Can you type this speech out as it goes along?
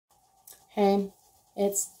Hey,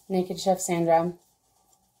 it's Naked Chef Sandra,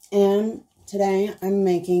 and today I'm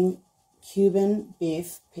making Cuban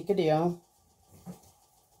beef picadillo.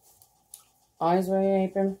 Always wear your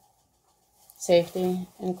apron. Safety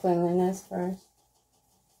and cleanliness first.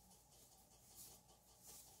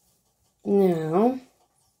 Now,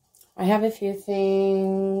 I have a few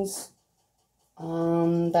things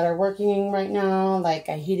that are working right now, like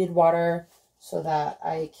I heated water so that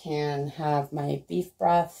I can have my beef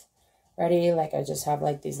broth ready. Like I just have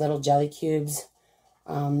like these little jelly cubes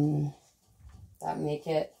that make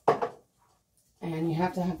it, and you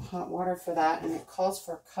have to have hot water for that, and it calls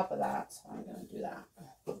for a cup of that, so I'm going to do that.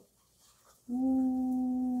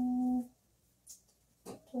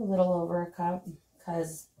 A little over a cup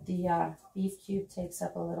because the beef cube takes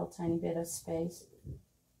up a little tiny bit of space.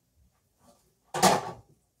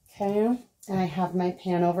 Okay, and I have my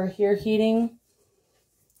pan over here heating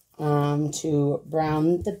to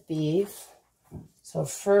brown the beef. So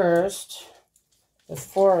first,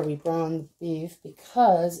 before we brown the beef,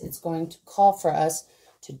 because it's going to call for us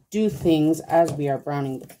to do things as we are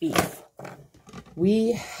browning the beef,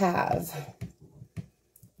 we have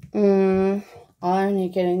all our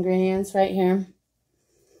naked ingredients right here,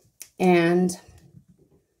 and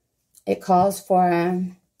it calls for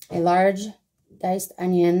a large diced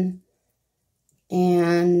onion,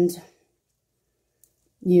 and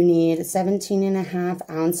you need 17.5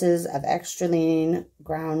 ounces of extra lean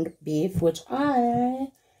ground beef, which I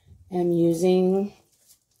am using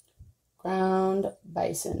ground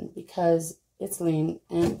bison because it's lean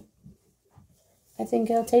and I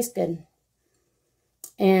think it'll taste good.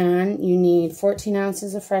 And you need 14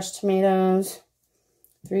 ounces of fresh tomatoes,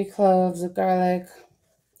 3 cloves of garlic,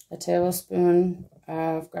 a tablespoon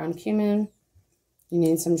of ground cumin. You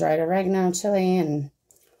need some dried oregano, chili, and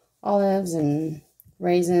olives, and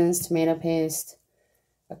raisins, tomato paste,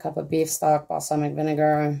 a cup of beef stock, balsamic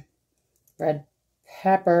vinegar, red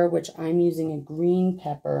pepper, which I'm using a green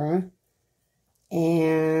pepper.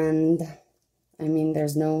 And, I mean,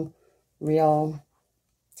 there's no real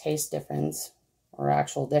taste difference or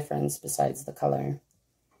actual difference besides the color.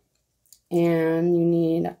 And you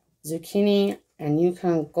need zucchini and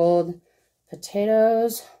Yukon Gold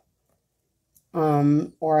potatoes,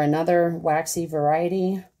 or another waxy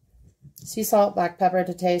variety, sea salt, black pepper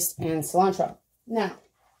to taste, and cilantro. Now,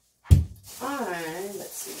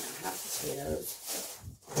 let's see, I have potatoes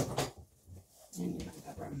and black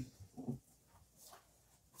pepper.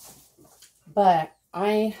 But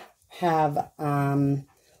I have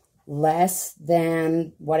less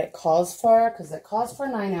than what it calls for, because it calls for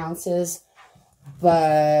 9 ounces,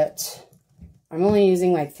 but I'm only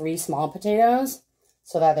using like 3 small potatoes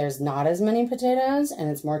so that there's not as many potatoes and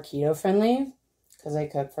it's more keto friendly because I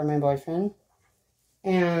cook for my boyfriend.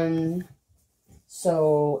 And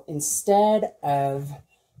so instead of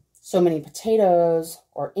so many potatoes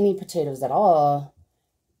or any potatoes at all,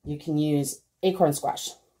 you can use acorn squash.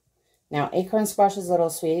 Now, acorn squash is a little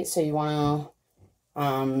sweet, so you want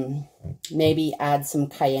to maybe add some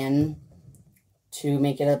cayenne to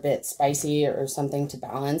make it a bit spicy or something to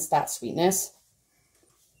balance that sweetness.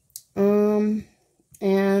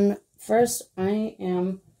 And first I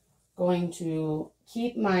am going to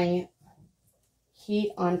keep my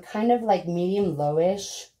heat on kind of like medium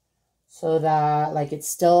lowish so that like it's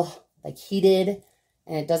still like heated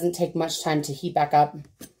and it doesn't take much time to heat back up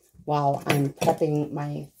while I'm prepping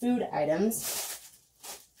my food items.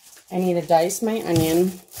 I need to dice my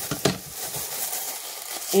onion,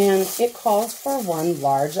 and it calls for 1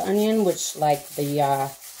 large onion, which like the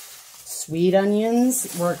sweet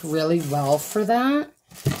onions work really well for that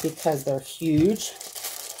because they're huge.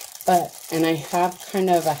 And I have kind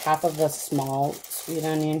of a half of a small sweet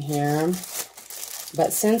onion here.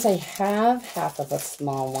 But since I have half of a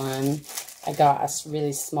small one, I got a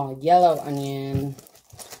really small yellow onion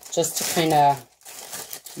just to kind of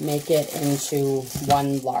make it into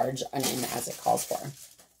 1 large onion as it calls for.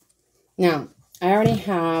 Now, I already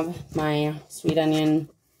have my sweet onion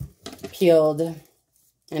peeled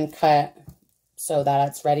and cut so that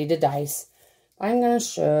it's ready to dice. I'm going to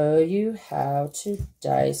show you how to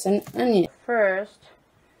dice an onion. First,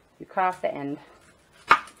 you cut off the end.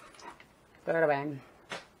 Throw it away.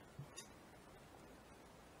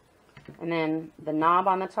 And then the knob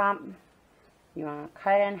on the top, you want to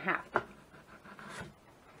cut it in half.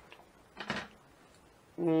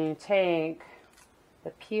 And then you take the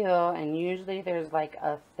peel, and usually there's like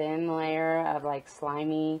a thin layer of like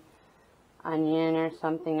slimy onion or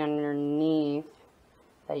something underneath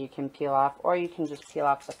that you can peel off, or you can just peel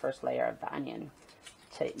off the first layer of the onion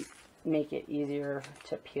to make it easier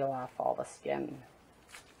to peel off all the skin.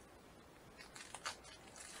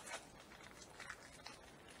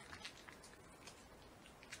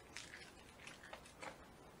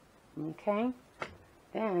 Okay,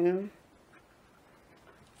 then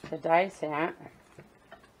to dice it,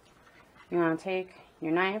 you want to take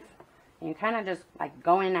your knife and you kind of just like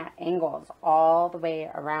go in at angles all the way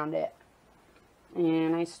around it.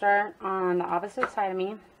 And I start on the opposite side of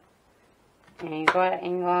me, and you go at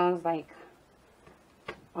angles like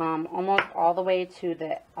almost all the way to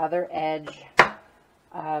the other edge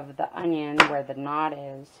of the onion where the knot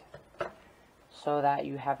is, so that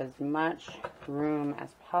you have as much room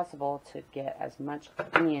as possible to get as much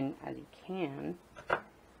onion as you can.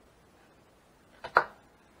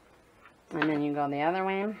 And then you go the other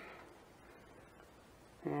way,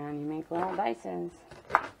 and you make little dices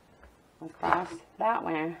across that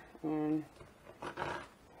way. And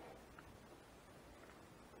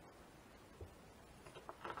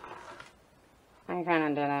I kind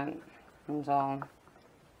of did it until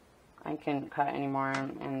I couldn't cut anymore,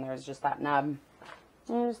 and there's just that nub.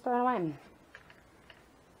 And you just throw it away.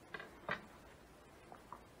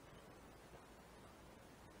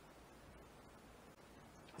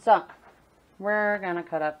 So, we're gonna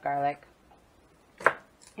cut up garlic.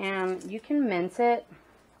 And you can mince it.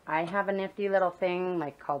 I have a nifty little thing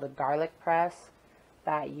like called a garlic press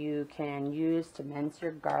that you can use to mince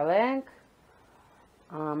your garlic.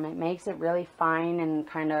 It makes it really fine and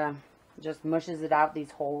kind of just mushes it out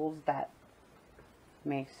these holes that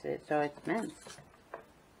makes it so it's minced.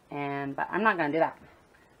 But I'm not going to do that.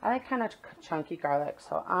 I like kind of chunky garlic,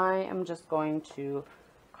 so I am just going to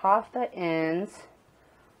cough the ends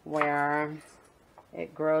where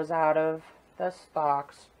it grows out of the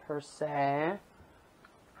stalks per se.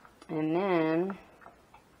 And then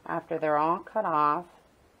after they're all cut off,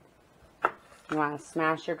 you want to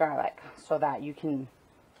smash your garlic so that you can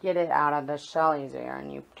get it out of the shell easier.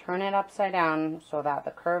 And you turn it upside down so that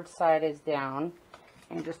the curved side is down,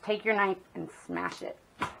 and just take your knife and smash it.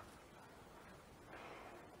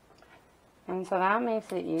 And so that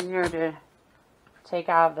makes it easier to take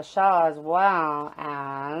out of the shell, as well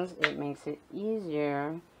as it makes it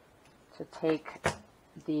easier to take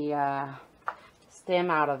the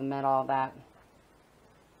stem out of the middle that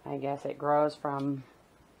I guess it grows from.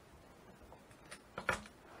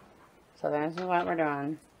 So this is what we're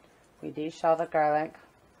doing. We de-shell the garlic,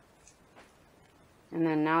 and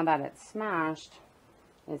then now that it's smashed,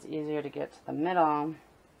 it's easier to get to the middle,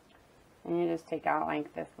 and you just take out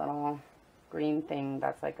like this little green thing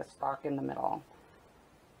that's like a stalk in the middle.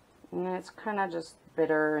 And it's kind of just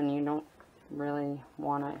bitter, and you don't really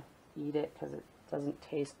want to eat it because it doesn't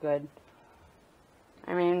taste good.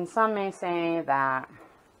 I mean, some may say that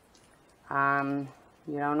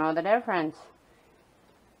you don't know the difference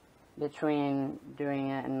between doing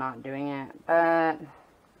it and not doing it, but I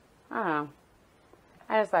don't know.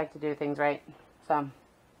 I just like to do things right, so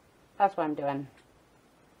that's what I'm doing.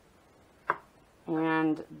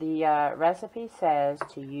 And the recipe says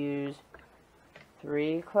to use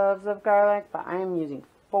 3 cloves of garlic, but I am using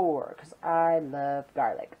 4 because I love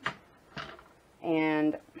garlic.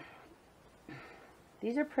 And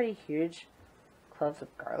these are pretty huge cloves of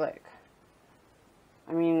garlic.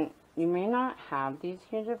 I mean, you may not have these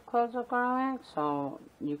huge of cloves of garlic, so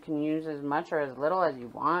you can use as much or as little as you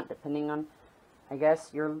want, depending on, I guess,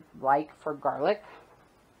 your like for garlic.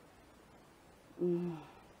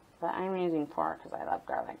 But I'm using 4 because I love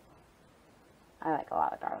garlic. I like a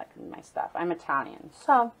lot of garlic in my stuff. I'm Italian,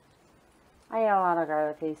 so I eat a lot of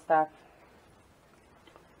garlicky stuff.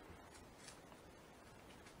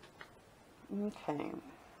 Okay,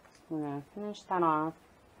 we're going to finish that off.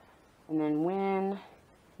 And then when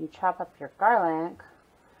you chop up your garlic,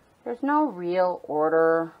 there's no real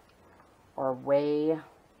order or way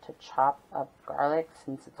to chop up garlic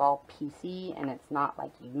since it's all piecey and it's not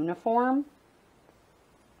like uniform.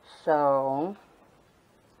 So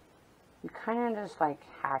you kind of just like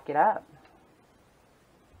hack it up.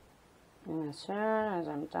 And as soon as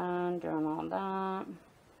I'm done doing all that,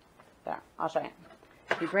 there, I'll show you.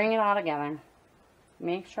 You bring it all together.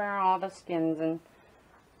 Make sure all the skins and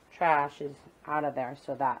trash is out of there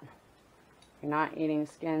so that you're not eating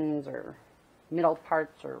skins or middle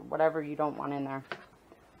parts or whatever you don't want in there.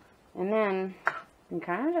 And then you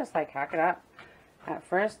kind of just like hack it up. At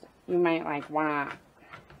first, you might like want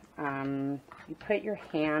to, you put your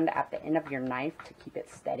hand at the end of your knife to keep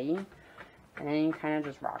it steady. And then you kind of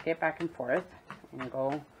just rock it back and forth and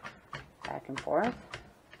go back and forth.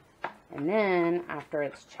 And then after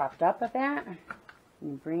it's chopped up a bit,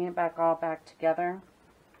 you bring it back all back together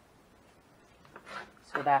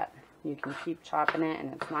so that you can keep chopping it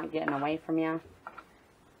and it's not getting away from you.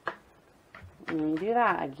 And you do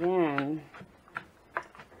that again.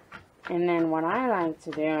 And then what I like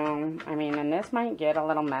to do, I mean, and this might get a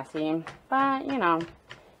little messy, but you know,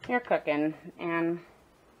 you're cooking, and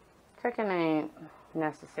cooking ain't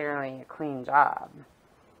necessarily a clean job,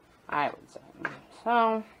 I would say.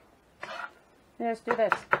 So, you just do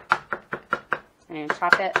this. And you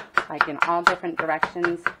chop it like in all different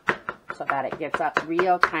directions so that it gets up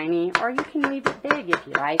real tiny, or you can leave it big if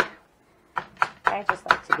you like. I just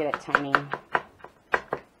like to get it tiny.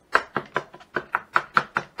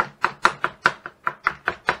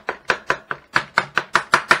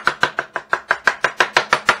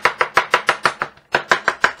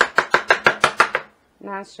 And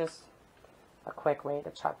that's just a quick way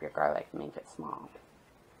to chop your garlic and make it small.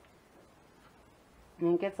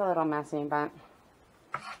 And it gets a little messy, but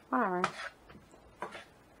whatever.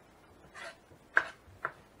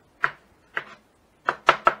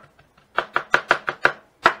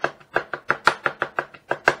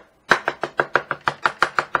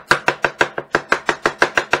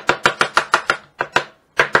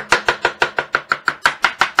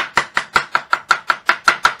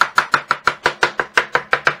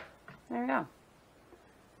 There we go.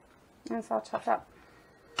 And it's all chopped up.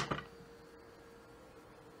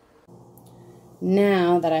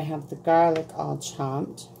 Now that I have the garlic all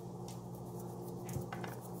chopped,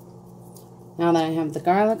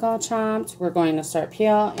 we're going to start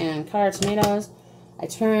peel and cut our tomatoes. I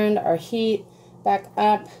turned our heat back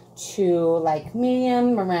up to like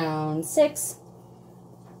medium, around 6.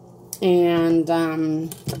 And then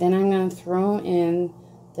I'm going to throw in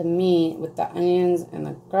the meat with the onions and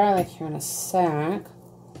the garlic here in a sec.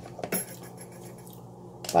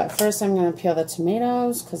 But first I'm going to peel the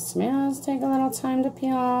tomatoes, because tomatoes take a little time to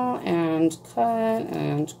peel and cut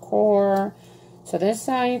and core. So this is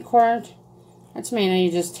how you core a tomato. You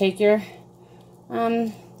just take your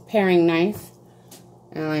paring knife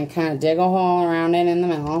and like kind of dig a hole around it in the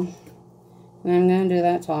middle. And I'm going to do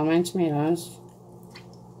that to all my tomatoes.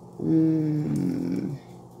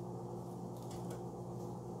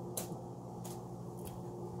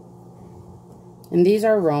 And these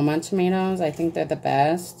are Roma tomatoes. I think they're the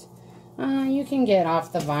best. You can get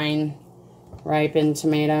off the vine ripened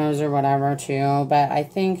tomatoes or whatever too. But I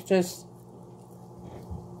think just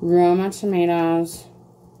Roma tomatoes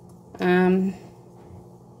have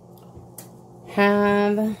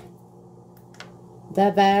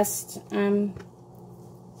the best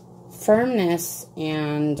firmness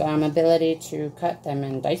and ability to cut them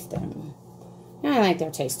and dice them. And I like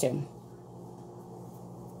their taste too.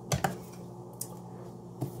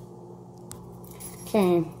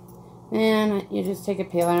 Okay, and you just take a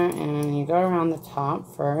peeler and you go around the top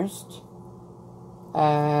first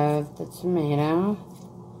of the tomato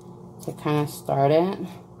to kind of start it.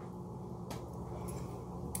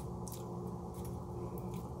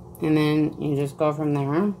 And then you just go from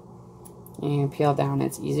there and you peel down.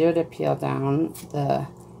 It's easier to peel down the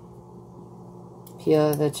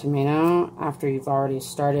peel of the tomato after you've already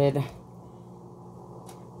started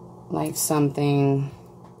like something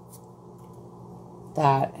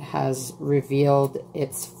that has revealed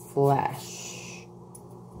its flesh.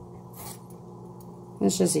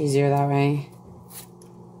 It's just easier that way.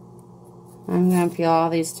 I'm going to peel all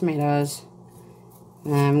these tomatoes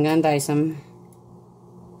and I'm going to dice them.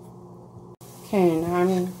 Okay, now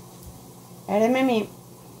I'm adding my meat.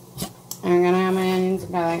 I'm going to add my onions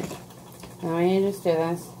and garlic. Now you just do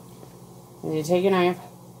this. And you take your knife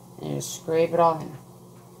and you just scrape it all in.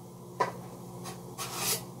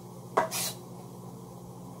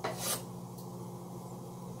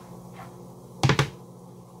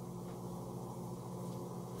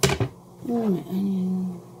 Oh, my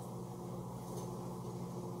onion.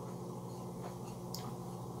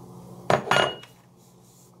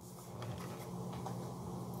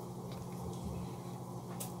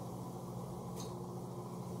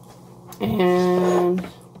 And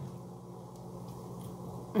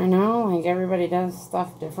I know, like, everybody does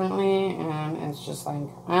stuff differently, and it's just like,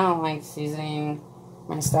 I don't like seasoning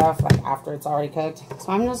my stuff like after it's already cooked.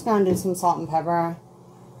 So I'm just gonna do some salt and pepper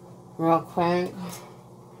real quick.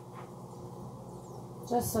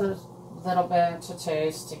 Just a little bit to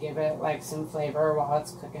taste to give it like some flavor while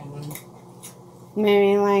it's cooking.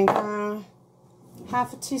 Maybe like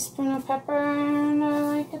half a teaspoon of pepper and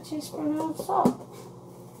like a teaspoon of salt.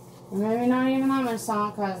 And maybe not even that much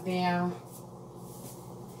salt, because the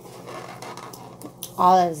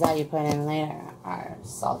olives that you put in later are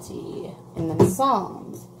salty in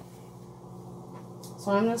themselves.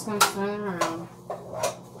 So I'm just going to stir them around.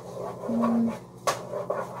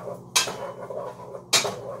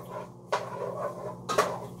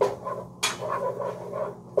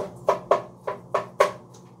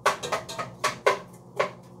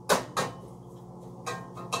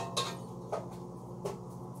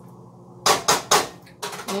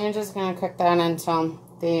 you're just going to cook that until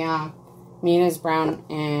the meat is brown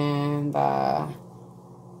and the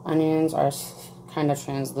onions are kind of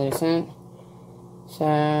translucent.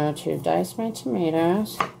 So to dice my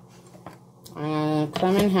tomatoes, I'm going to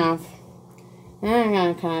cut them in half. And I'm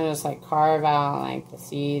going to kind of just like carve out like the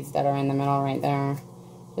seeds that are in the middle right there.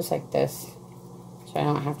 Just like this. So I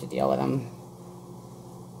don't have to deal with them.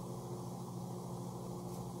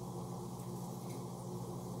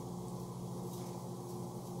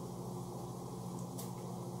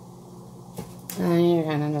 And you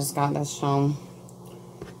kind of just got this shell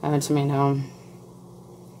of a tomato.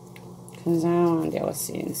 Because I don't want to deal with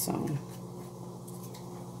seeds, so.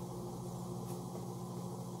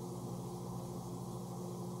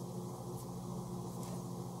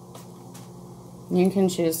 You can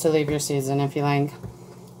choose to leave your seeds in if you like.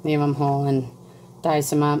 Leave them whole and dice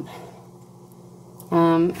them up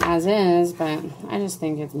as is, but I just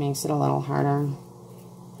think it makes it a little harder.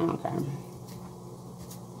 I don't care.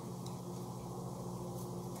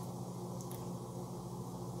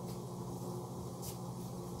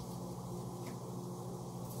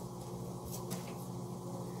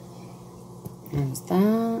 There's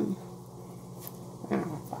that.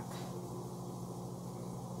 Oh, fuck.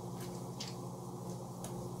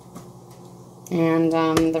 And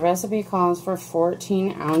the recipe calls for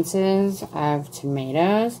 14 ounces of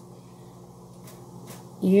tomatoes.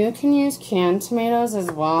 You can use canned tomatoes as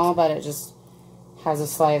well, but it just has a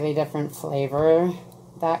slightly different flavor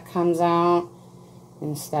that comes out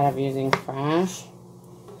instead of using fresh.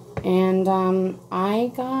 And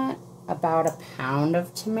I got about a pound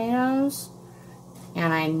of tomatoes,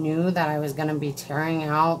 and I knew that I was going to be tearing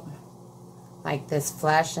out like this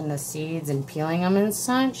flesh and the seeds and peeling them and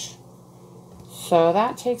such. So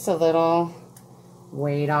that takes a little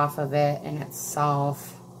weight off of it in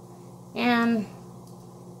itself. And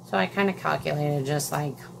so I kind of calculated just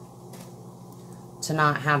like to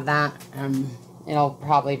not have that. It'll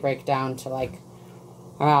probably break down to like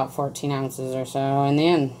about 14 ounces or so in the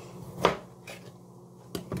end.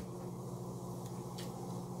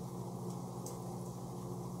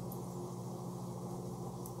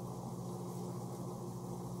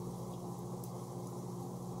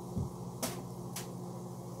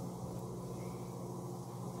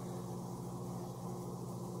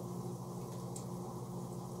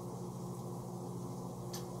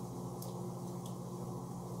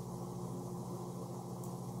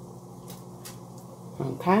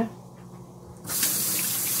 Okay.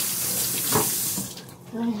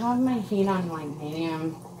 I have my heat on like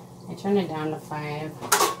medium. I turned it down to 5.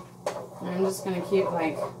 And I'm just going to keep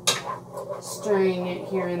like stirring it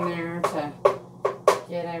here and there to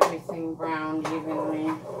get everything browned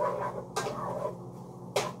evenly.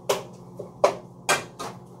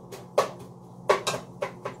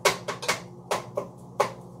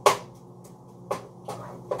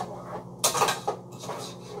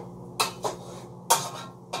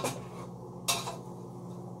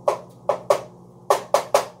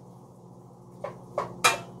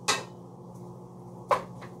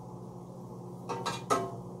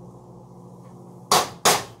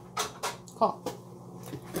 Cool.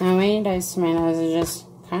 Now when you dice tomatoes, it's just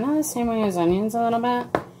kind of the same way as onions a little bit.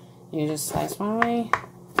 You just slice one way,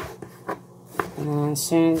 and then as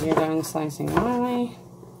soon as you're done slicing one way,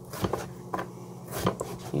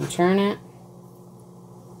 you turn it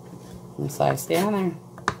and slice the other.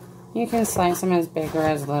 You can slice them as big or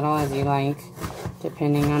as little as you like,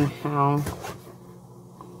 depending on how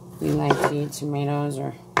you like to eat tomatoes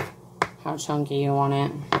or how chunky you want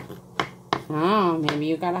it. Oh, maybe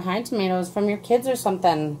you gotta hide tomatoes from your kids or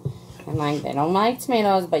something. And like, they don't like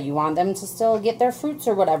tomatoes, but you want them to still get their fruits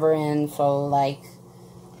or whatever in. So like,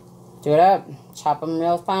 do it up. Chop them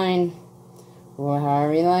real fine. Or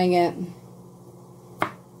however you like it.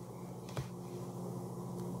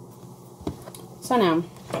 So now,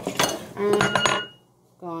 I'm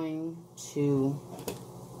going to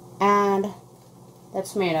add the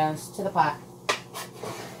tomatoes to the pot.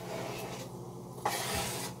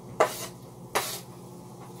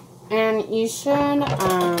 And you should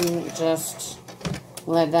just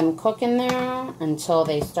let them cook in there until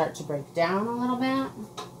they start to break down a little bit.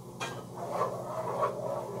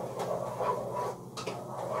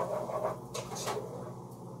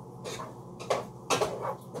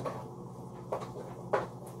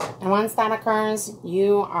 And once that occurs,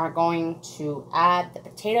 you are going to add the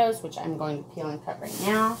potatoes, which I'm going to peel and cut right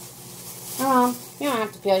now. Oh, you don't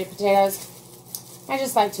have to peel your potatoes. I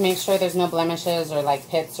just like to make sure there's no blemishes or like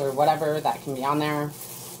pits or whatever that can be on there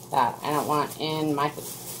that I don't want in my food.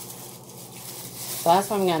 So that's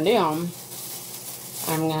what I'm going to do.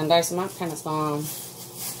 I'm going to dice them up kind of small.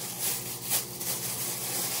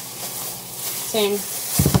 See,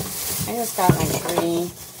 I just got like 3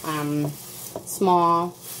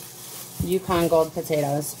 small Yukon Gold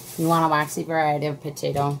potatoes. You want a waxy variety of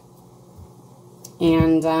potato.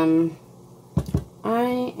 And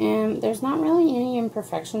there's not really any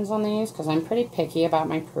imperfections on these because I'm pretty picky about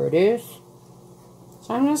my produce.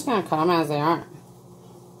 So I'm just going to cut them as they are.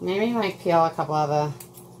 Maybe like peel a couple of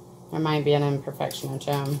there might be an imperfection or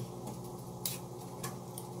two.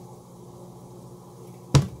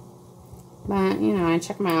 But, you know, I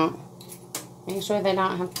check them out. Make sure they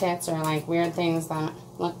don't have pits or like weird things that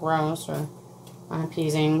look gross or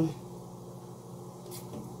unappeasing.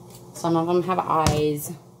 Some of them have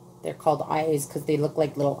eyes. They're called eyes because they look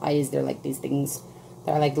like little eyes. They're like these things.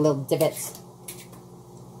 They're like little divots.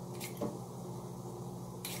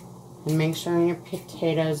 And make sure your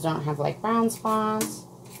potatoes don't have like brown spots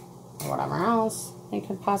or whatever else they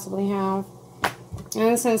could possibly have.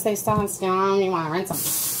 And since they still have skin on them, you want to rinse them.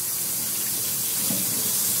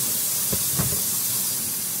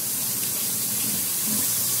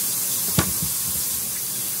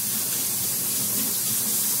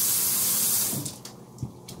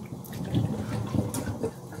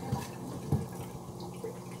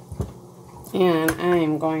 And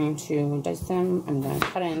I'm going to dice them. I'm going to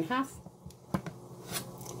cut it in half.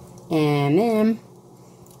 And then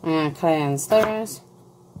I'm going to cut it in slivers.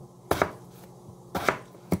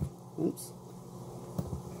 Oops.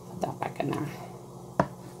 Put that back in there.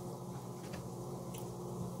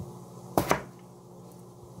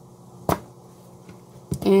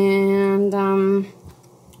 And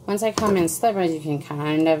once I cut them in slivers, you can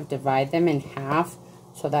kind of divide them in half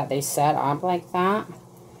so that they set up like that.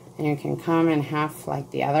 And you can cut them in half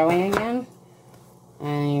like the other way again.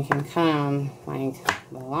 And you can cut them like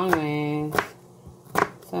the long way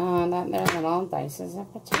so that they're little dices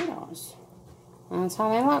of potatoes. And that's how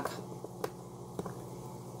they look.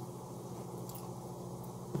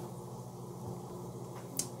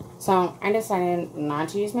 So I decided not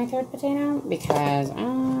to use my 3rd potato because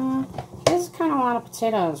this is kind of a lot of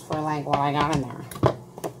potatoes for like what I got in there.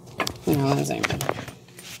 You know what I'm saying?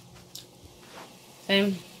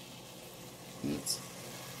 Same. And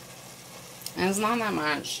it's not that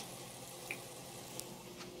much.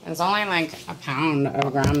 It's only like a pound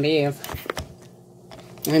of ground beef.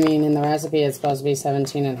 I mean, in the recipe it's supposed to be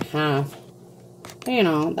 17.5. But you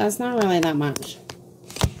know, that's not really that much.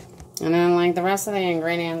 And then like the rest of the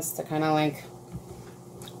ingredients to kind of like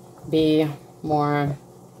be more,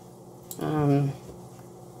 I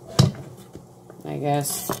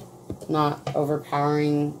guess, not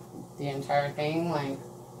overpowering the entire thing. Like,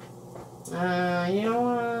 you don't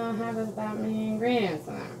want to have that many ingredients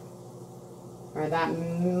in there. Or that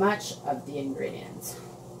much of the ingredients.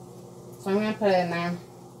 So I'm going to put it in there.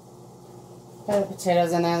 Put the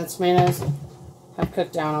potatoes in there. The tomatoes have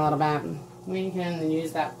cooked down a little bit. We can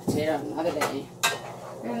use that potato another day.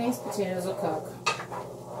 And these potatoes will cook.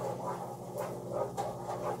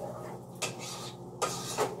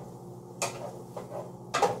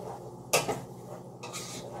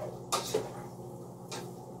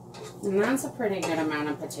 And that's a pretty good amount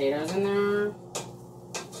of potatoes in there.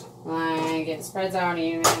 Like, it spreads out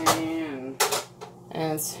evenly, and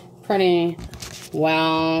it's pretty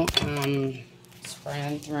well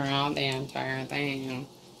spread throughout the entire thing.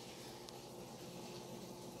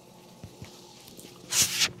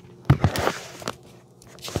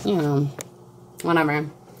 You know, whatever.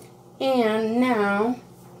 And now,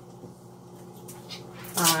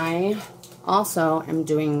 I also am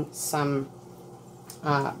doing some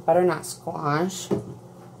butternut squash.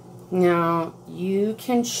 Now, you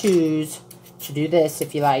can choose to do this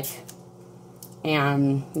if you like,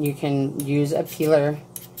 and you can use a peeler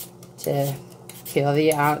to peel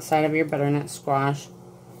the outside of your butternut squash,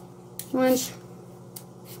 which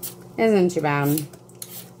isn't too bad.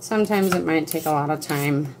 Sometimes it might take a lot of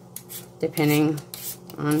time, depending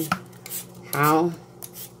on how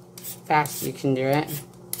fast you can do it,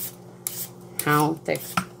 how thick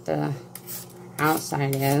the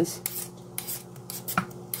outside is.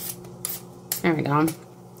 There we go.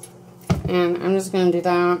 And I'm just going to do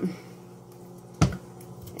that.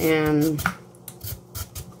 And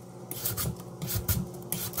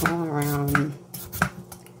all around.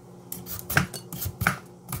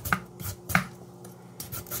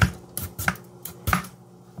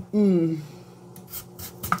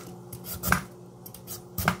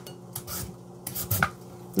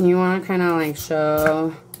 You want to kind of like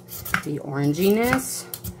show the oranginess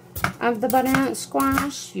of the butternut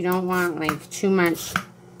squash. You don't want like too much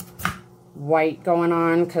white going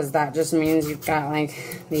on, because that just means you've got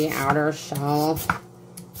like the outer shell,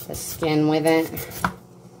 the skin with it.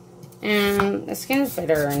 And the skin's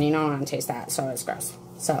bitter and you don't want to taste that, so it's gross.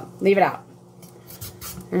 So leave it out.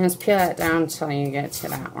 And just peel it down until you get to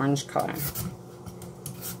that orange color.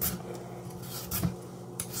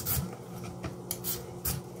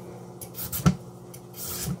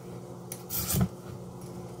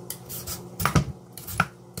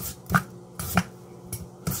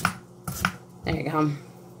 There you go.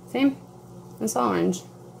 See? It's all orange.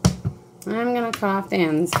 I'm going to cut off the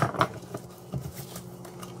ends.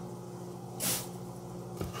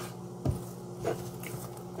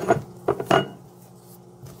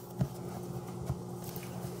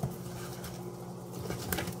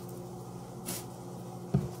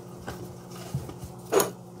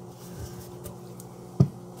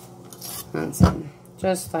 That's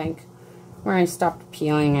just like where I stopped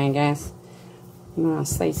peeling, I guess. You want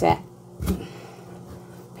to slice it.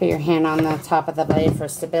 Put your hand on the top of the blade for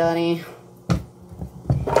stability.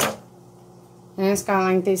 And it's got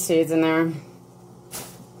like these seeds in there.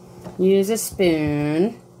 Use a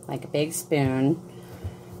spoon, like a big spoon.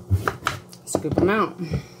 Scoop them out.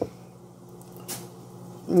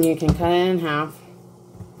 And you can cut it in half.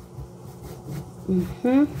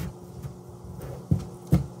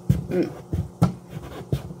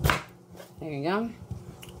 There you go.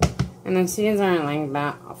 And the seeds aren't like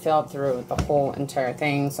that filled through with the whole entire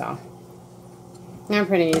thing, so they're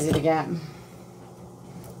pretty easy to get.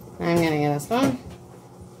 I'm gonna get this one.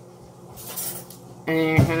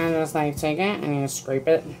 And you kind of just like take it and you scrape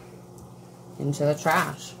it into the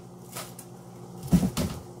trash.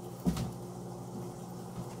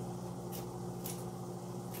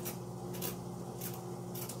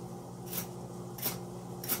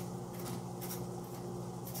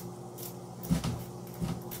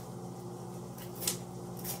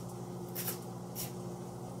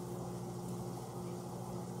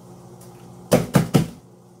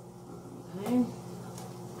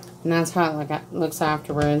 And that's how it looks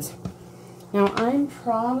afterwards. Now I'm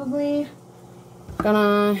probably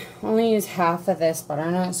gonna only use half of this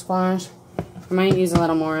butternut squash. I might use a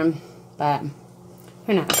little more, but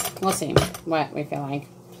who knows? We'll see what we feel like,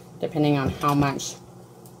 depending on how much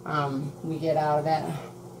we get out of it.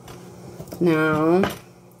 Now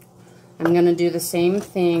I'm gonna do the same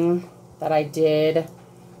thing that I did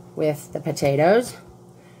with the potatoes.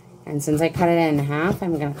 And since I cut it in half,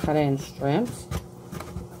 I'm gonna cut it in strips.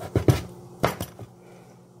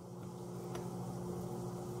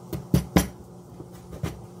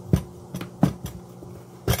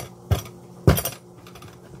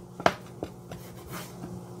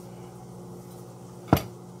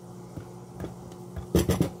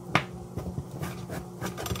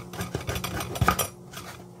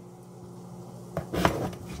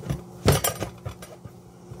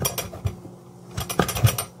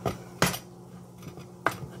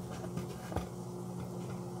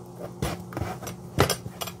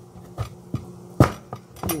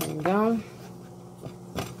 There we go.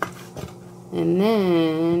 And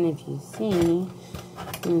then, if you see,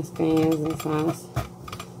 I'm just going to use this last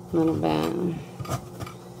little bit.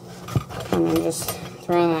 And then just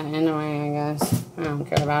throw that end away, I guess. I don't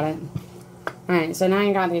care about it. Alright, so now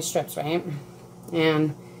you got these strips, right?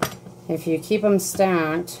 And if you keep them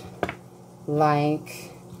stacked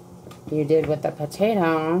like you did with the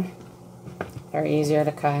potato, they're easier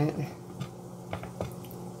to cut.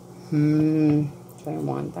 Do I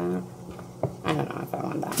want that? I don't know if I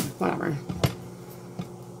want that. Whatever.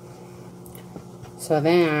 So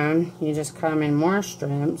then, you just cut them in more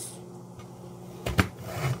strips.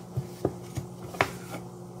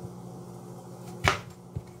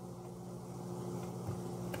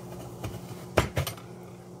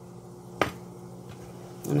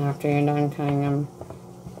 And after you're done cutting them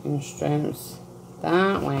in strips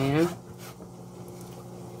that way,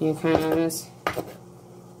 you kind of just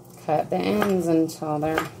cut the ends until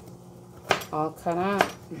they're all cut up.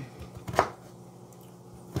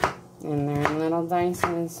 And they're in little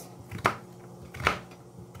dices.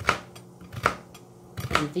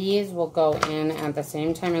 And these will go in at the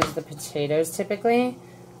same time as the potatoes typically.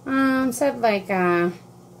 Except like, I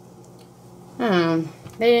don't know,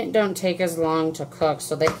 they don't take as long to cook,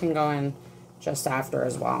 so they can go in just after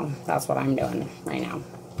as well. That's what I'm doing right now.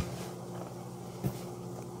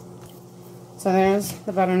 So there's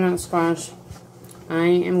the butternut squash. I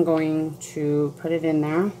am going to put it in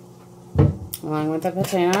there along with the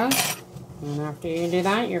potatoes. And after you do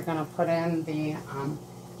that, you're going to put in the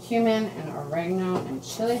cumin and oregano and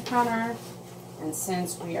chili powder. And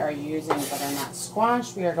since we are using butternut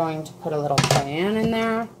squash, we are going to put a little cayenne in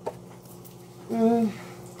there.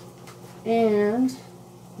 And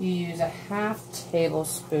you use a ½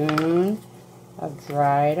 tablespoon of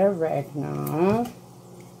dried oregano.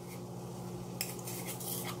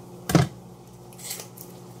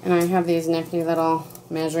 And I have these nifty little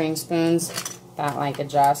measuring spoons that like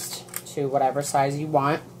adjust to whatever size you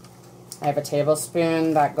want. I have a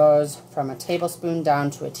tablespoon that goes from a tablespoon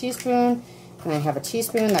down to a teaspoon. And I have a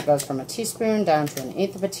teaspoon that goes from a teaspoon down to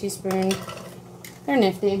 1/8 of a teaspoon. They're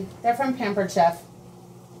nifty. They're from Pampered Chef.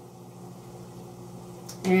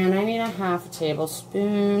 And I need a 1/2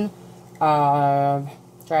 tablespoon of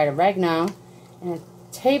dried oregano. And a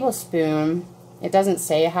tablespoon, it doesn't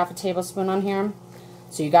say a 1/2 tablespoon on here.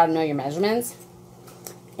 So you got to know your measurements.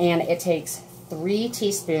 And it takes 3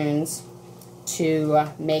 teaspoons to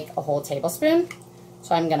make a whole tablespoon.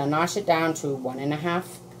 So I'm going to notch it down to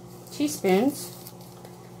 1.5 teaspoons,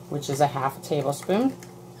 which is a 1/2 tablespoon.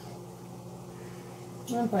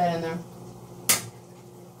 I'm going to put it in there.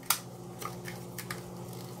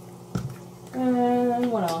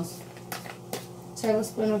 And what else? A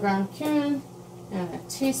tablespoon of ground cumin and a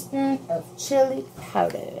teaspoon of chili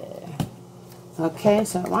powder. Okay,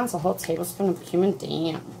 so it wants a whole tablespoon of cumin.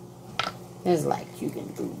 Damn. This is like Cuban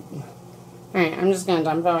food. Alright, I'm just going to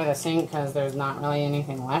dump it over the sink because there's not really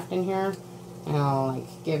anything left in here. And it'll like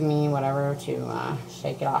give me whatever to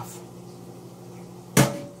shake it off.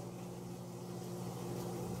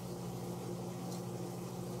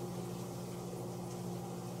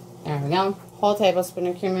 There we go. Whole tablespoon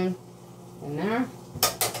of cumin in there.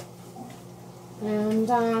 And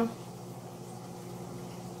a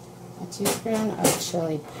teaspoon of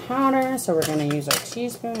chili powder. So we're going to use our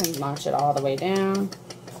teaspoon and notch it all the way down.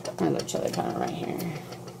 There's our chili powder right here.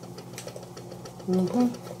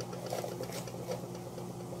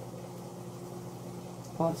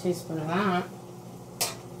 Whole teaspoon of that.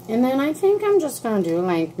 And then I think I'm just going to do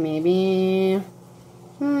like maybe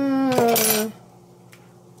 1/2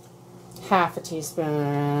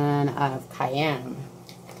 teaspoon of cayenne.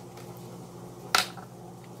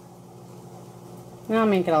 I'll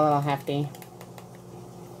make it a little hefty.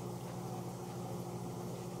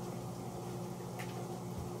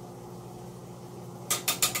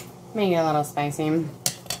 Make it a little spicy.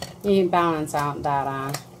 You balance out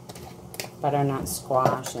that butternut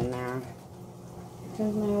squash in there.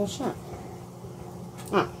 Here's my little shot.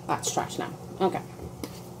 Oh, that's trash now. Okay.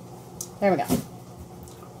 There we go.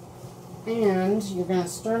 And you're going to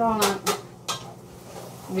stir it all up.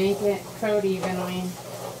 Make it coat evenly.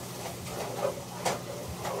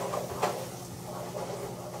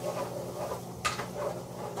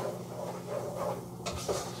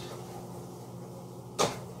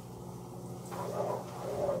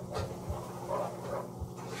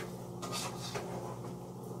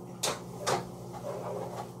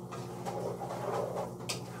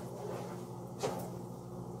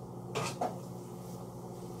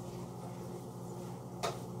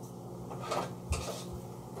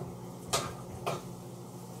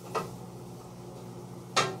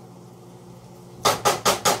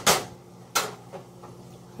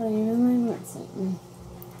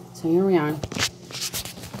 So here we are.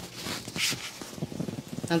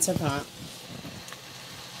 That's our pot.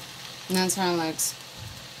 And that's how it looks.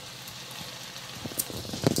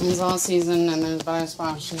 It's all seasoned and there's butter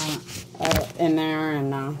squash in there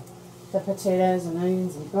and the potatoes and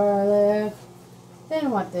onions and garlic.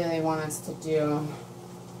 Then what do they want us to do?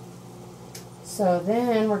 So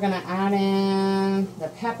then we're going to add in the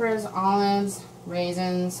peppers, olives,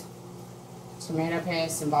 raisins, tomato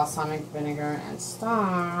paste, and balsamic vinegar and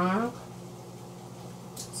stock.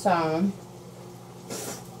 So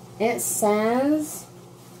it says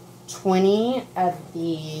 20 of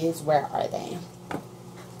these. Where are they?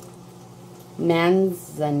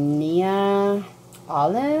 Manzanilla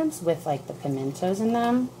olives with like the pimentos in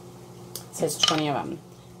them. It says 20 of them.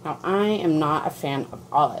 Now I am not a fan of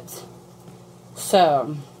olives,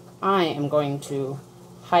 so I am going to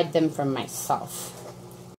hide them from myself.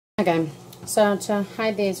 Okay. So to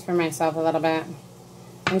hide these for myself a little bit,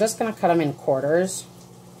 I'm just going to cut them in quarters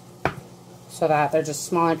so that they're just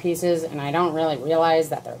smaller pieces and I don't really realize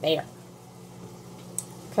that they're there.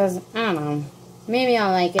 Because, I don't know, maybe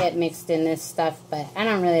I'll like it mixed in this stuff, but I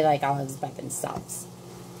don't really like olives by themselves.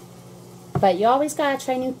 But you always got to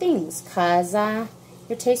try new things because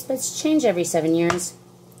your taste buds change every 7 years.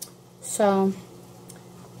 So,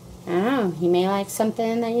 I don't know, you may like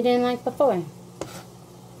something that you didn't like before.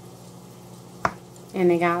 And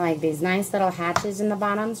they got like these nice little hatches in the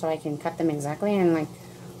bottom so I can cut them exactly in like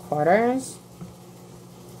quarters.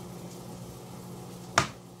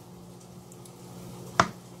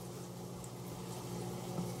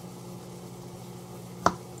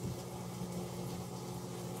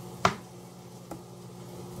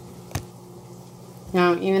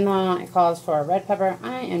 Now, even though it calls for a red pepper,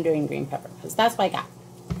 I am doing green pepper because that's what I got.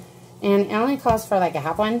 And it only calls for like a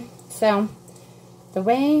half one. So The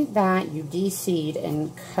way that you de-seed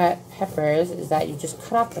and cut peppers is that you just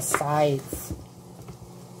cut off the sides.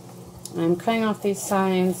 I'm cutting off these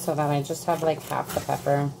sides so that I just have like half the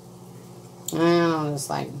pepper. And I'll just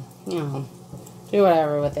like, you know, do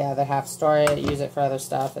whatever with the other half. Store it, use it for other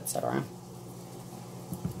stuff, etc.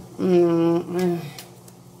 Pulling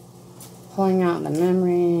out the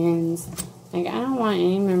membranes. Like, I don't want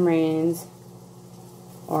any membranes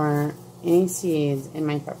or any seeds in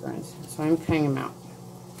my peppers. So I'm cutting them out.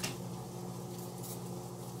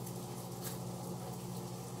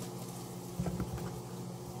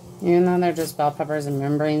 Even though they're just bell peppers and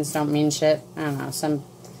membranes don't mean shit. I don't know. Some,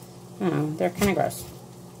 I don't know, they're kind of gross.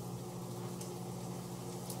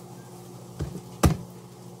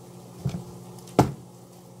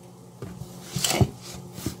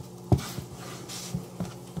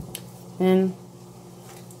 Then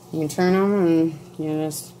you turn them and you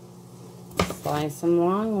just slice them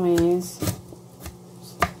long ways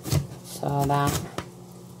so that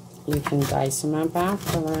you can dice them up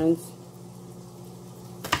afterwards.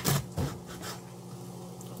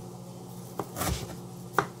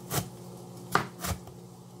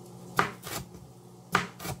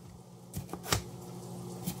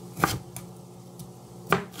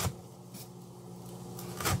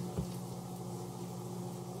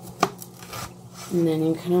 And then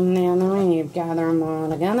you come the other way, you gather them all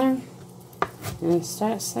together and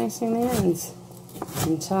start slicing the ends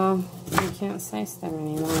until you can't slice them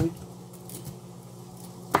anymore.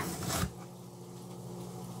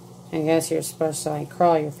 I guess you're supposed to like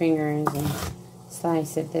curl your fingers and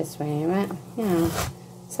slice it this way, but you know,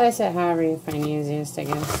 slice it however you find easiest, I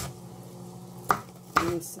guess.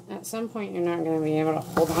 And at some point you're not going to be able to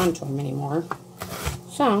hold on to them anymore,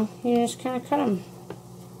 so you just kind of cut them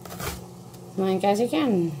like as you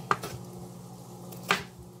can.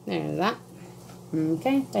 There's that.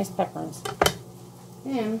 Okay, diced peppers.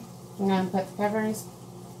 Then I'm going to put the peppers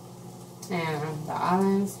and the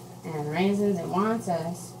olives and raisins. It wants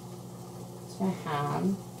us to have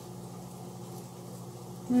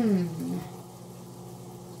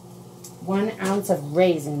 1 ounce of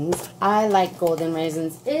raisins. I like golden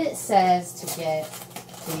raisins. It says to get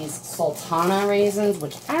these sultana raisins,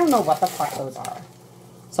 which I don't know what the fuck those are.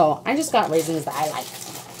 So I just got raisins that I like.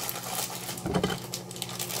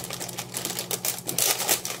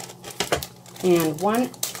 And 1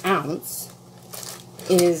 ounce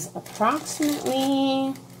is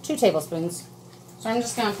approximately 2 tablespoons. So I'm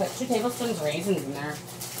just going to put 2 tablespoons of raisins in there.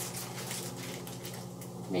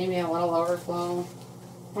 Maybe a little overflow.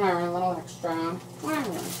 Whatever, a little extra.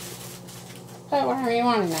 Whatever. Put whatever you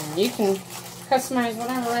want in there. You can customize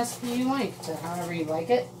whatever recipe you like to however you like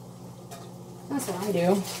it. That's what I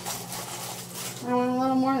do. I want a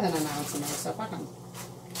little more than 1 ounce in there, so fuck them.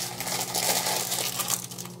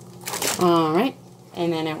 Alright,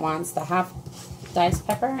 and then it wants the half diced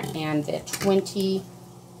pepper and the 20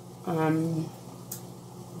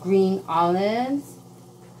 green olives.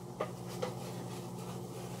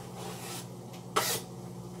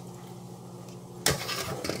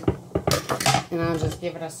 And I'll just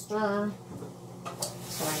give it a stir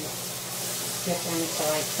so I get them to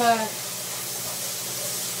like cook.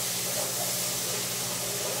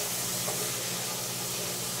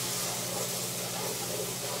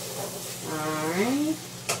 Alright,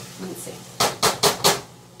 let's see.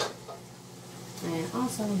 I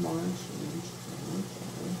also want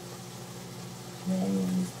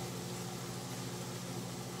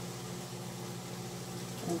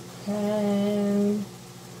okay.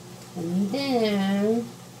 And then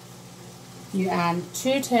you add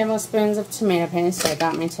 2 tablespoons of tomato paste. So I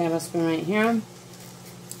got my tablespoon right here.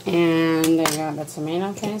 And I got the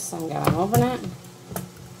tomato paste, so I'm gonna open it.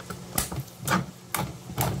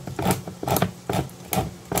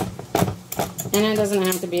 And it doesn't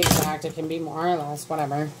have to be exact, it can be more or less,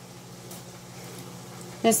 whatever.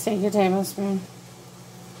 Just take your tablespoon,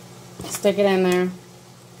 stick it in there,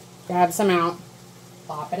 grab some out,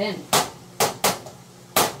 plop it in.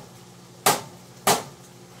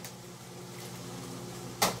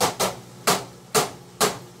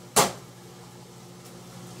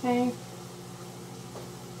 Okay,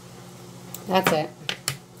 that's it.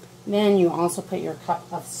 Then you also put your cup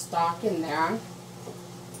of stock in there.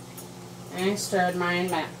 I stirred mine,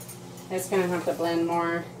 but it's going to have to blend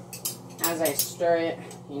more as I stir it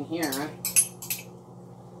in here.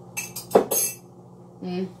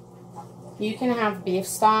 You can have beef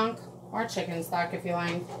stock or chicken stock if you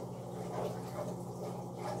like.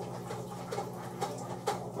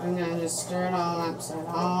 I'm going to just stir it all up so it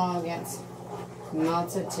all gets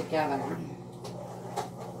melted together.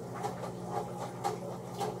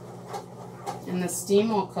 And the steam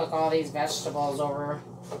will cook all these vegetables over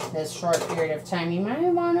this short period of time. You might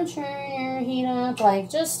want to turn your heat up, like,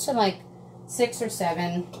 just to, like, 6 or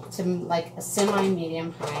 7 to, like, a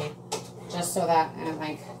semi-medium high, just so that it,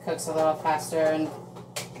 like, cooks a little faster and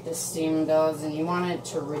the steam builds. And you want it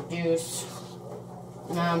to reduce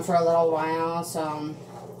for a little while, so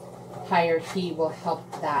higher heat will help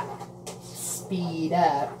that speed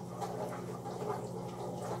up.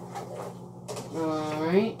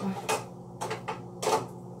 Alright.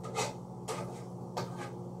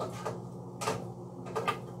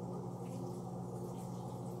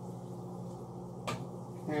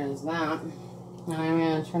 There's that. Now I'm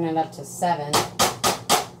going to turn it up to 7.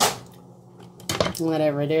 Let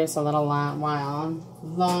it reduce a little while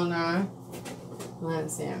longer.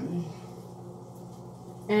 Let's see.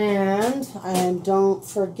 And don't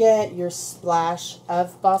forget your splash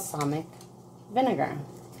of balsamic vinegar.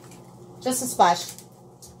 Just a splash.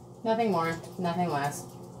 Nothing more, nothing less.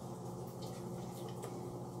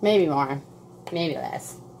 Maybe more, maybe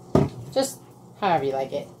less. Just however you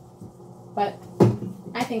like it. But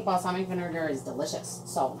I think balsamic vinegar is delicious,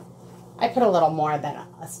 so I put a little more than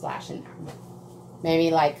a splash in there.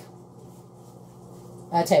 Maybe like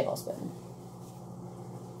a tablespoon.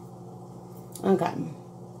 Okay.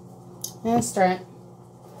 And stir it.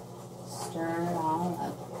 Stir it all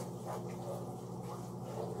up.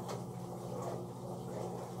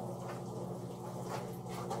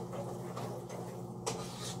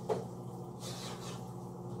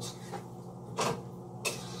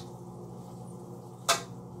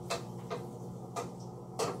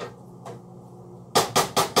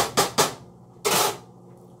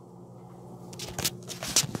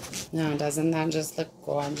 Now, doesn't that just look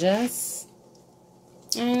gorgeous?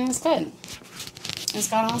 And it's good. It's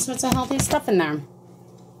got all sorts of healthy stuff in there.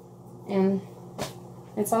 And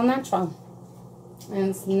it's all natural.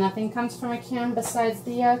 And nothing comes from a can besides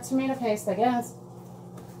the tomato paste, I guess.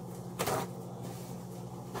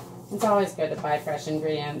 It's always good to buy fresh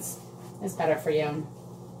ingredients. It's better for you.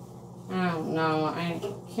 I don't know. I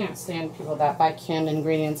can't stand people that buy canned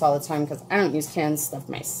ingredients all the time because I don't use canned stuff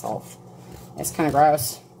myself. It's kind of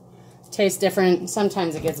gross. Tastes different.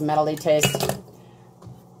 Sometimes it gets metally taste.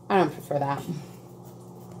 I don't prefer that.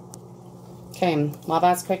 Okay, while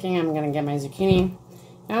that's cooking, I'm going to get my zucchini.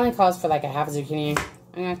 It only calls for like a half a zucchini.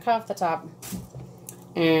 I'm going to cut off the top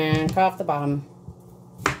and cut off the bottom.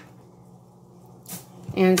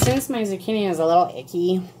 And since my zucchini is a little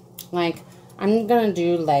icky, like, I'm going to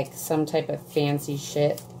do like some type of fancy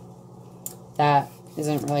shit that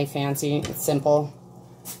isn't really fancy. It's simple.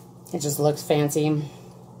 It just looks fancy.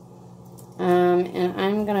 And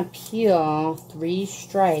I'm going to peel 3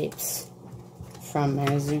 stripes from my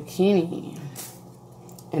zucchini.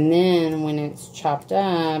 And then when it's chopped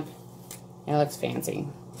up, it looks fancy.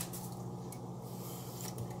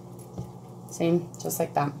 See? Just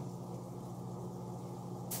like that.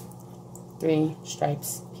 3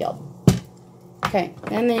 stripes peeled. Okay,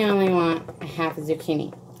 then they only want a half a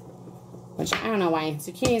zucchini. Which, I don't know why.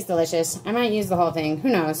 Zucchini is delicious. I might use the whole thing. Who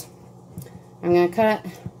knows? I'm going to cut...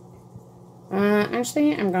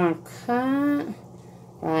 actually, I'm going to cut,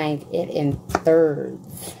 like, it in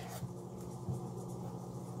thirds.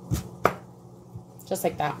 Just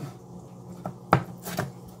like that.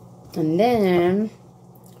 And then,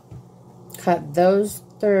 cut those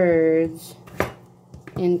thirds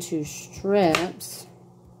into strips.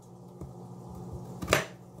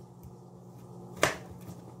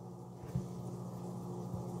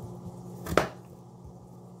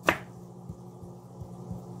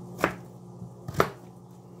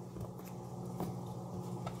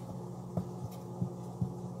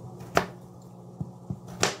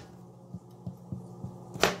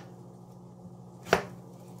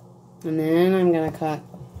 And then I'm going to cut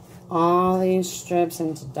all these strips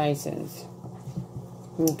into dices.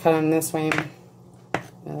 I'm going to cut them this way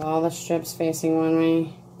with all the strips facing one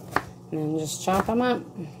way. And then just chop them up.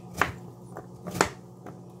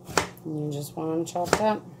 And you just want them chopped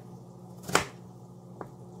up.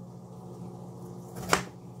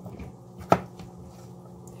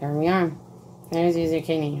 There we are. There's your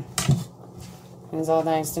zucchini. It's all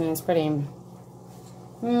diced and it's pretty.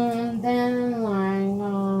 And then,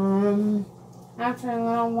 like, after a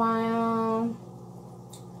little while,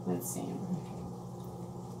 let's see.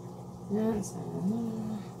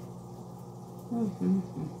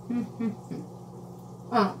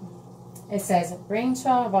 Oh, it says bring to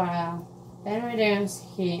a boil, then reduce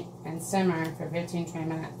heat and simmer for 15-20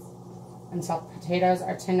 minutes until potatoes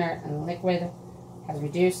are tender and the liquid has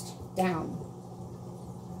reduced down.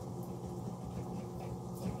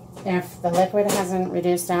 If the liquid hasn't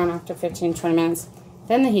reduced down after 15-20 minutes,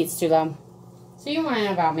 then the heat's too low. So you want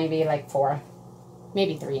about maybe like 4,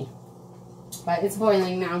 maybe 3. But it's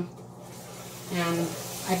boiling now. And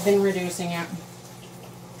I've been reducing it.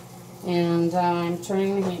 And I'm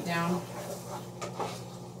turning the heat down.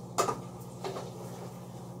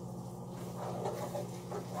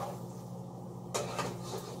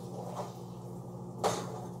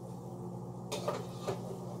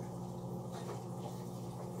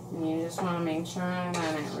 And you just want to make sure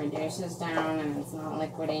that it reduces down and it's not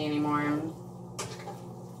liquidy anymore.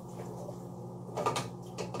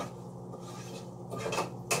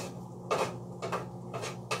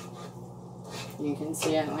 You can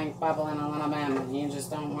see it like bubbling a little bit, and you just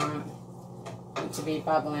don't want it to be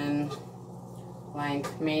bubbling like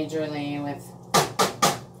majorly with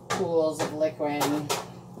pools of liquid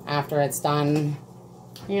after it's done.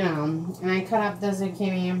 You know, and I cut up the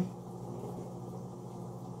zucchini.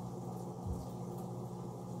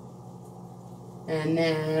 And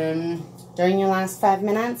then during your last 5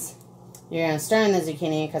 minutes, you're going to stir in the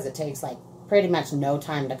zucchini because it takes like pretty much no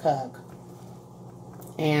time to cook.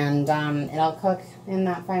 And it'll cook in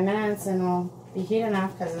that 5 minutes and it'll be heat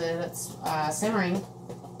enough because it's simmering.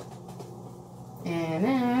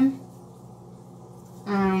 And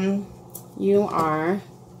then you are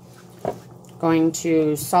going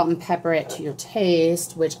to salt and pepper it to your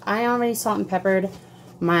taste, which I already salt and peppered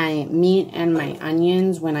my meat and my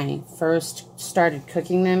onions when I first started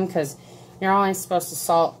cooking them, because you're always supposed to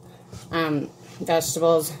salt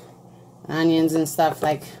vegetables, onions and stuff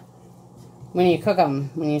like when you cook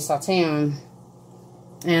them, when you saute them.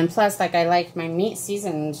 And plus, like, I like my meat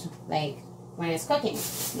seasoned like when it's cooking,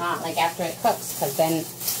 not like after it cooks, because then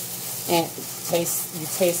you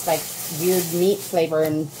taste like weird meat flavor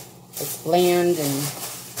and it's bland, and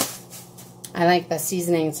I like the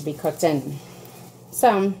seasoning to be cooked in.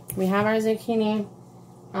 So we have our zucchini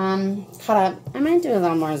cut up. I might do a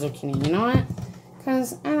little more zucchini, you know what?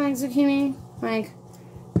 Because I like zucchini. Like,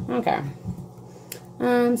 okay.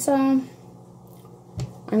 So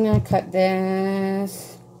I'm gonna cut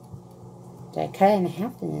this. Did I cut it in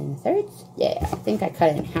half and then thirds? Yeah, I think I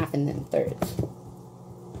cut it in half and then thirds.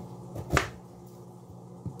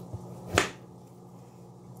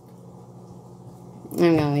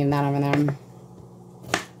 I'm gonna leave that over there.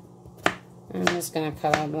 I'm just gonna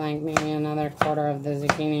cut up like maybe another quarter of the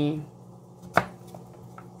zucchini.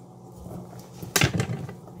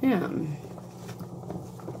 Yeah.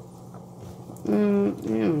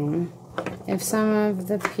 If some of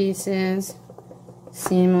the pieces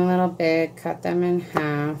seem a little big, cut them in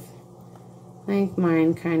half, like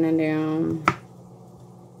mine kind of do.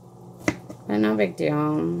 But no big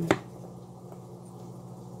deal.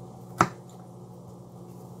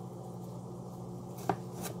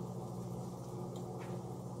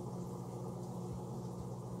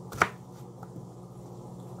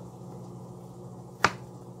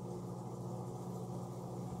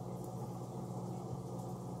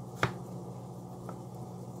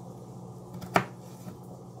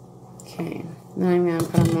 Okay, now I'm going to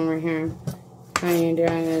put them over here. How you do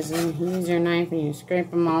it is you use your knife and you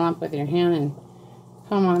scrape them all up with your hand and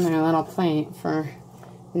put them on their little plate for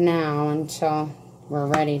now until we're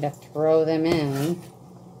ready to throw them in.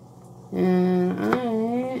 And I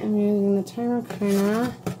am using the timer kind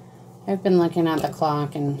of. I've been looking at the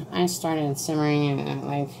clock and I started simmering at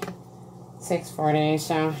like 6:40,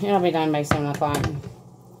 so it'll be done by 7 o'clock.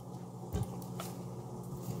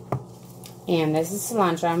 And this is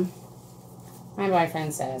cilantro. My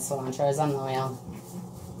boyfriend says cilantro is unloyal.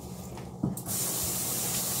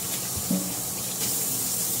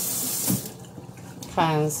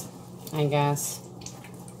 Because, I guess,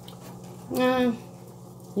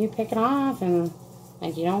 you pick it off and,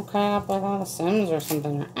 like, you don't cut it up with all the stems or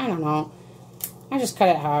something. I don't know. I just cut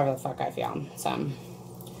it however the fuck I feel. So,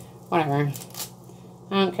 whatever.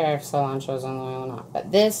 I don't care if cilantro is unloyal or not.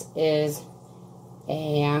 But this is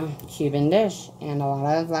a Cuban dish, and a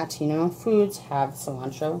lot of Latino foods have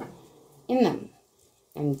cilantro in them,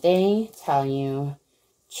 and they tell you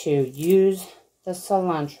to use the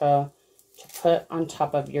cilantro to put on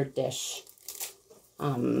top of your dish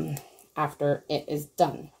after it is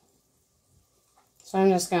done. So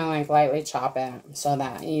I'm just gonna like lightly chop it so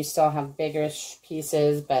that you still have biggish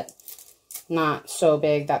pieces, but not so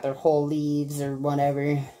big that they're whole leaves or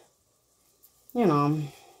whatever, you know.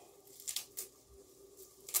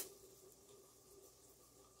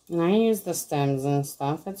 And I use the stems and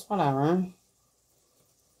stuff. It's whatever.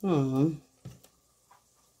 There's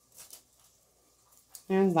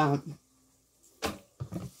that.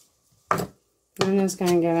 I'm just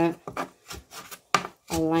going to give it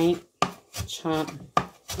a light chop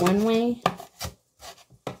one way.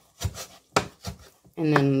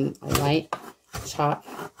 And then a light chop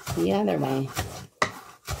the other way.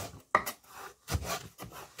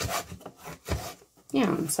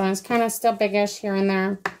 Yeah, so it's kind of still biggish here and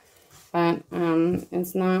there, but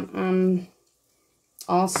it's not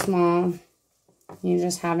all small. You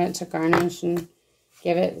just have it to garnish and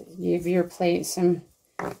give your plate some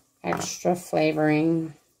extra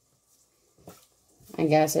flavoring. I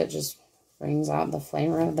guess it just brings out the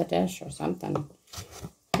flavor of the dish or something.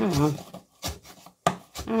 I don't know. I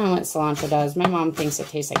don't know what cilantro does. My mom thinks it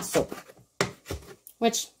tastes like soap,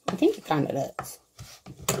 which I think it kind of does.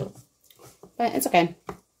 But it's okay.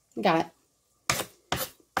 We got it.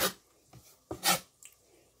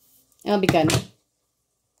 It'll be good.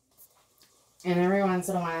 And every once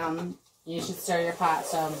in a while, you should stir your pot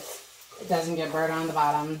so it doesn't get burnt on the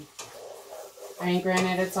bottom. I mean,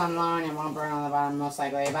 granted, it's on low and it won't burn on the bottom most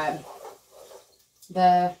likely, but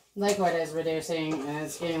the liquid is reducing and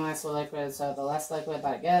it's getting less liquid, so the less liquid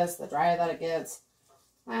that it gets, the drier that it gets,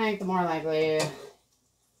 I think the more likely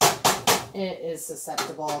it is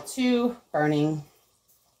susceptible to burning.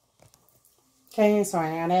 Okay, so I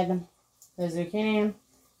added the zucchini.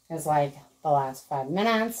 It's like the last 5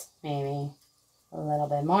 minutes, maybe a little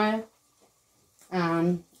bit more.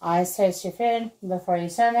 Always taste your food before you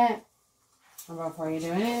serve it, or before you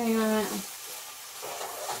do anything on it.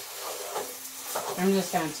 I'm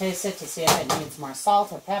just going to taste it to see if it needs more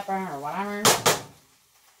salt or pepper or whatever.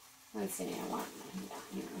 Let's see, I want mine down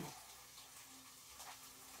here.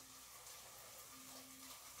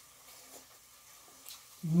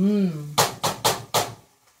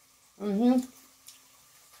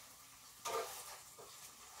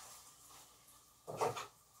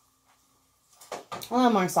 A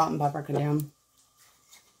little more salt and pepper could do.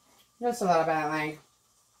 Just a little bit, like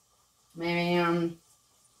maybe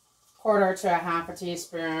quarter to a half a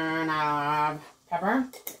teaspoon of pepper.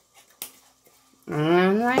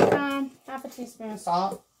 And like half a teaspoon of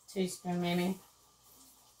salt. Teaspoon maybe.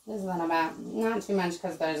 Just a little bit. Not too much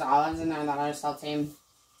because there's olives in there that are salty.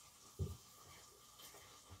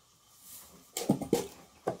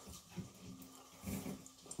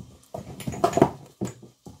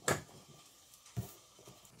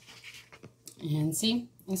 And see,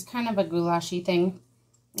 it's kind of a goulashy thing.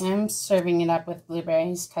 I'm serving it up with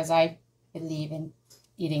blueberries because I believe in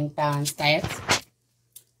eating balanced diets.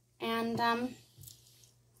 And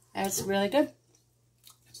it's really good.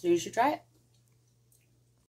 So you should try it.